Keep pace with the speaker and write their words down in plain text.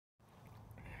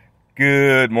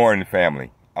Good morning,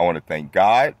 family. I want to thank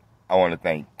God. I want to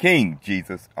thank King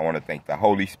Jesus. I want to thank the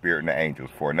Holy Spirit and the angels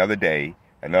for another day,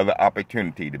 another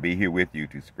opportunity to be here with you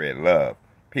to spread love,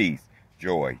 peace,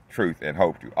 joy, truth, and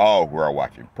hope to all who are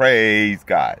watching. Praise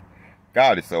God.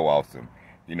 God is so awesome.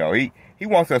 He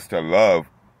wants us to love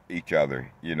each other,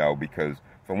 because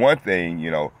for one thing,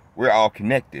 we're all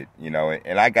connected,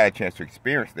 and I got a chance to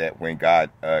experience that when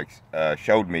God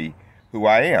showed me who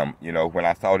I am, when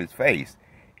I saw his face.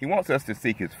 He wants us to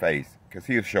seek his face because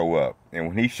he'll show up. And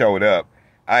when he showed up,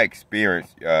 I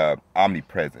experienced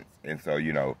omnipresence. And so,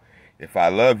 if I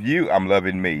love you, I'm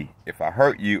loving me. If I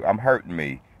hurt you, I'm hurting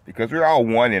me. Because we're all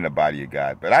one in the body of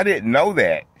God. But I didn't know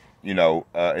that,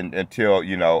 until,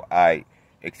 I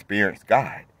experienced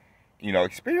God.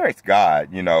 Experience God,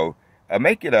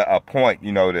 make it a point,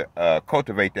 to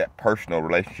cultivate that personal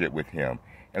relationship with him.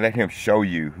 And let him show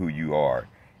you who you are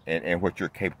and what you're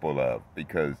capable of.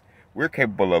 Because we're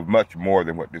capable of much more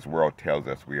than what this world tells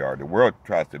us we are. The world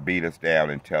tries to beat us down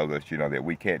and tells us, that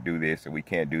we can't do this and we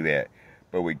can't do that.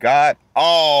 But with God,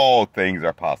 all things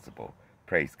are possible.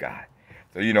 Praise God.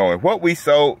 So, and what we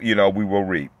sow, we will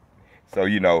reap. So,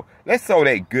 let's sow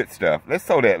that good stuff. Let's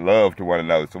sow that love to one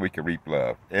another so we can reap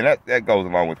love. And that goes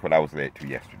along with what I was led to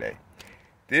yesterday.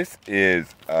 This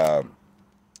is 1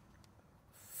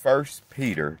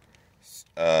 Peter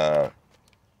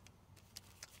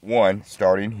 1,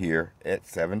 starting here at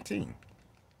 17.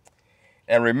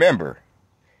 And remember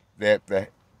that the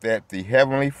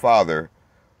Heavenly Father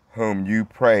whom you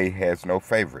pray has no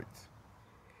favorites.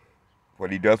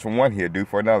 What he does for one, he'll do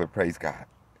for another. Praise God.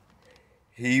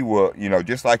 He will,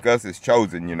 just like us is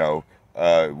chosen, we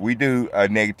do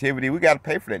negativity. We got to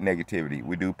pay for that negativity.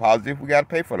 We do positive. We got to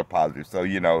pay for the positive. So,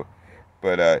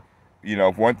 but,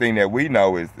 one thing that we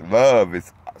know is love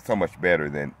is so much better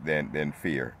than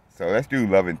fear. So let's do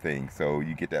loving things so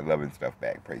you get that loving stuff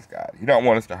back. Praise God. You don't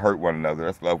want us to hurt one another.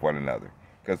 Let's love one another.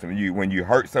 Because when you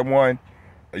hurt someone,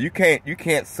 you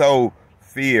can't sow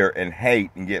fear and hate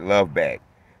and get love back.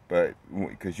 But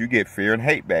because you get fear and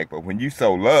hate back. But when you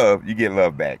sow love, you get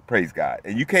love back. Praise God.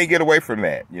 And you can't get away from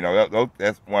that.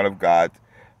 That's one of God's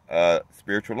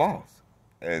spiritual laws.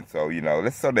 And so,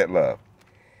 let's sow that love.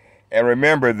 And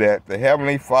remember that the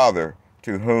Heavenly Father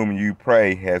to whom you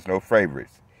pray has no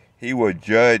favorites. He will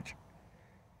judge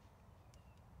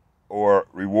or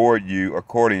reward you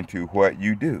according to what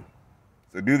you do.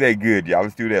 So do that good, y'all.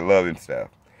 Let's do that loving stuff.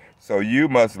 So you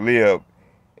must live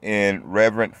in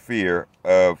reverent fear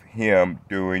of him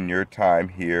during your time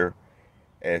here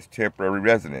as temporary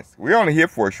residents. We're only here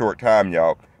for a short time,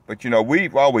 y'all. But,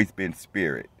 we've always been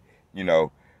spirit.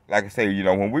 Like I say,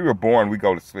 when we were born, we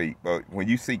go to sleep. But when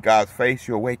you see God's face,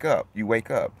 you'll wake up. You wake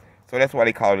up. So that's why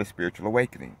they call it a spiritual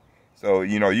awakening. So,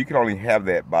 you can only have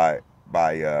that by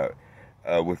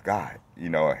with God,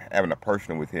 having a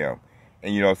personal with him.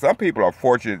 And, some people are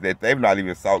fortunate that they've not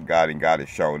even sought God and God has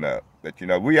shown up. But,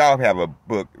 we all have a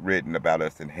book written about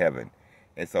us in heaven.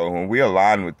 And so when we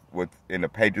align with what's in the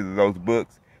pages of those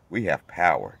books, we have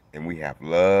power and we have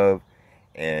love.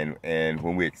 And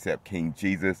when we accept King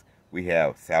Jesus, we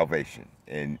have salvation.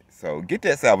 And so get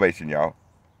that salvation, y'all.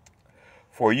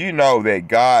 For you know that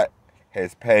God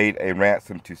has paid a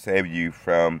ransom to save you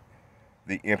from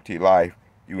the empty life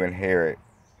you inherit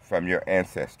from your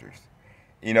ancestors.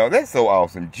 That's so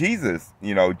awesome. Jesus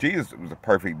was a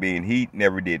perfect being. He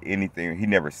never did anything. He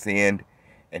never sinned,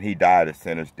 and he died a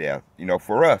sinner's death.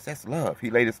 For us, that's love. He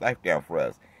laid his life down for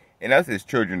us. And us as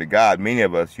children of God, many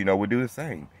of us, would do the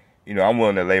same. I'm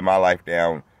willing to lay my life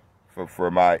down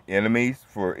for my enemies,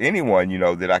 for anyone,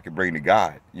 that I could bring to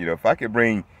God. If I could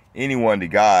bring anyone to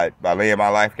God by laying my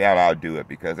life down, I'll do it,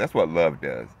 because that's what love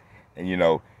does. And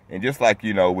and just like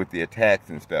with the attacks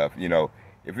and stuff,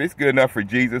 if it's good enough for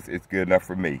Jesus, it's good enough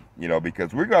for me.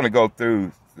 Because we're going to go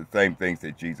through the same things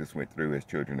that Jesus went through as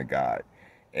children of God.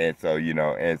 And so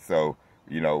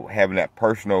having that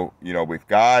personal with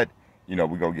God, we're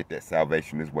going to get that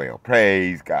salvation as well.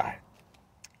 Praise God.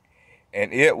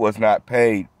 And it was not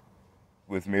paid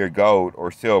with mere gold or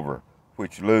silver,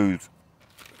 which lose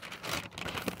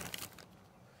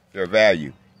their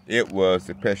value. It was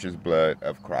the precious blood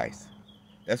of Christ.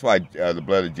 That's why the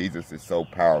blood of Jesus is so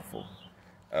powerful.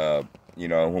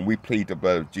 When we plead the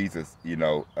blood of Jesus,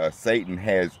 Satan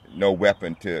has no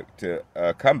weapon to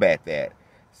combat that.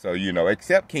 So,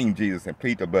 accept King Jesus and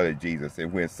plead the blood of Jesus.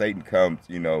 And when Satan comes,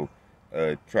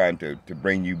 trying to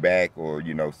bring you back, or,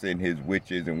 send his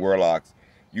witches and warlocks,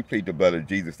 you plead the blood of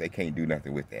Jesus. They can't do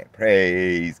nothing with that.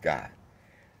 Praise God.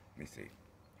 Let me see.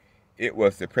 It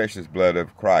was the precious blood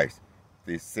of Christ,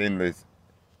 the sinless,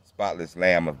 spotless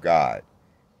Lamb of God.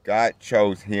 God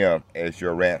chose him as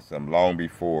your ransom long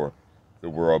before the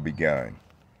world begun.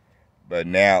 But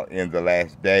now in the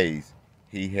last days,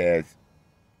 he has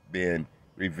been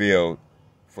revealed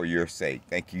for your sake.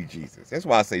 Thank you, Jesus. That's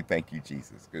why I say thank you,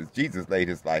 Jesus, because Jesus laid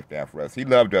his life down for us. He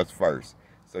loved us first.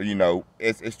 So,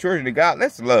 as children of God,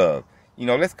 let's love.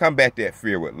 Let's combat that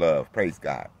fear with love. Praise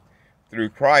God. Through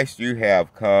Christ, you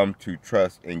have come to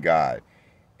trust in God,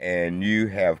 and you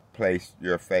have placed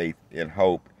your faith and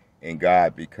hope in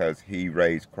God because he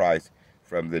raised Christ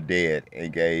from the dead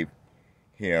and gave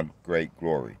him great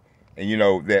glory. And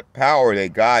that power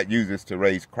that God uses to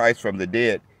raise Christ from the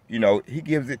dead, he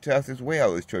gives it to us as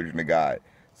well as children of God.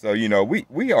 So,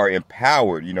 we are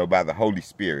empowered, by the Holy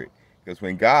Spirit. Because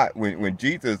when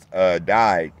Jesus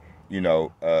died, he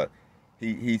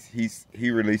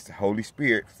released the Holy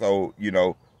Spirit. So,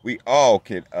 we all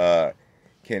can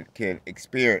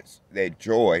experience that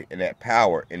joy and that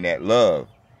power and that love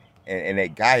and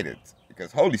that guidance.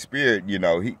 Because Holy Spirit,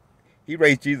 he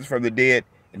raised Jesus from the dead,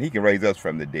 and he can raise us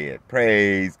from the dead.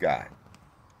 Praise God.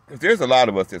 Because there's a lot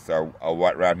of us that are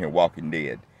around here walking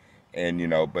dead. And,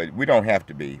 but we don't have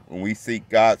to be. When we seek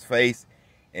God's face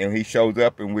and he shows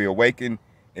up and we awaken,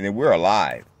 and then we're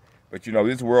alive. But,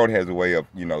 this world has a way of,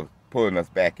 pulling us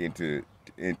back into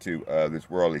this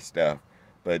worldly stuff.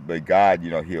 But God,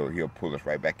 he'll pull us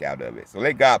right back out of it. So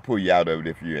let God pull you out of it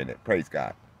if you're in it. Praise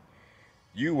God.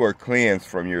 You were cleansed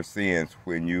from your sins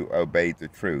when you obeyed the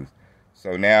truth.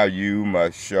 So now you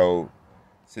must show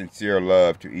sincere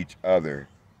love to each other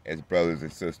as brothers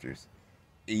and sisters.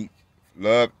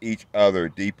 Love each other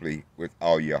deeply with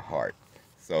all your heart.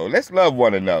 So let's love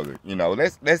one another.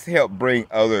 Let's help bring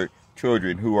other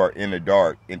children who are in the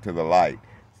dark into the light.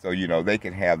 So, they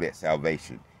can have that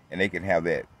salvation and they can have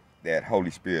that Holy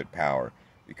Spirit power,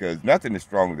 because nothing is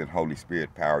stronger than Holy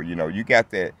Spirit power. You got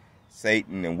that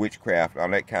Satan and witchcraft, all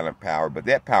that kind of power, but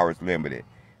that power is limited.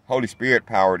 Holy Spirit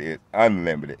power is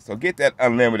unlimited. So get that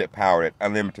unlimited power, that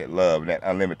unlimited love, and that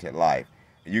unlimited life.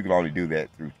 And you can only do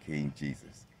that through King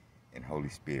Jesus and Holy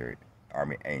Spirit,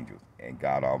 army angels, and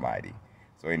God Almighty.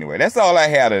 So anyway, that's all I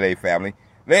have today, family.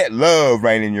 Let love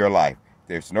reign in your life.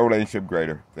 There's no relationship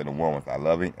greater than the one with our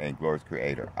loving and glorious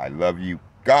Creator. I love you.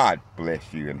 God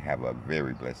bless you, and have a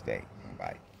very blessed day.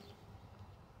 Bye.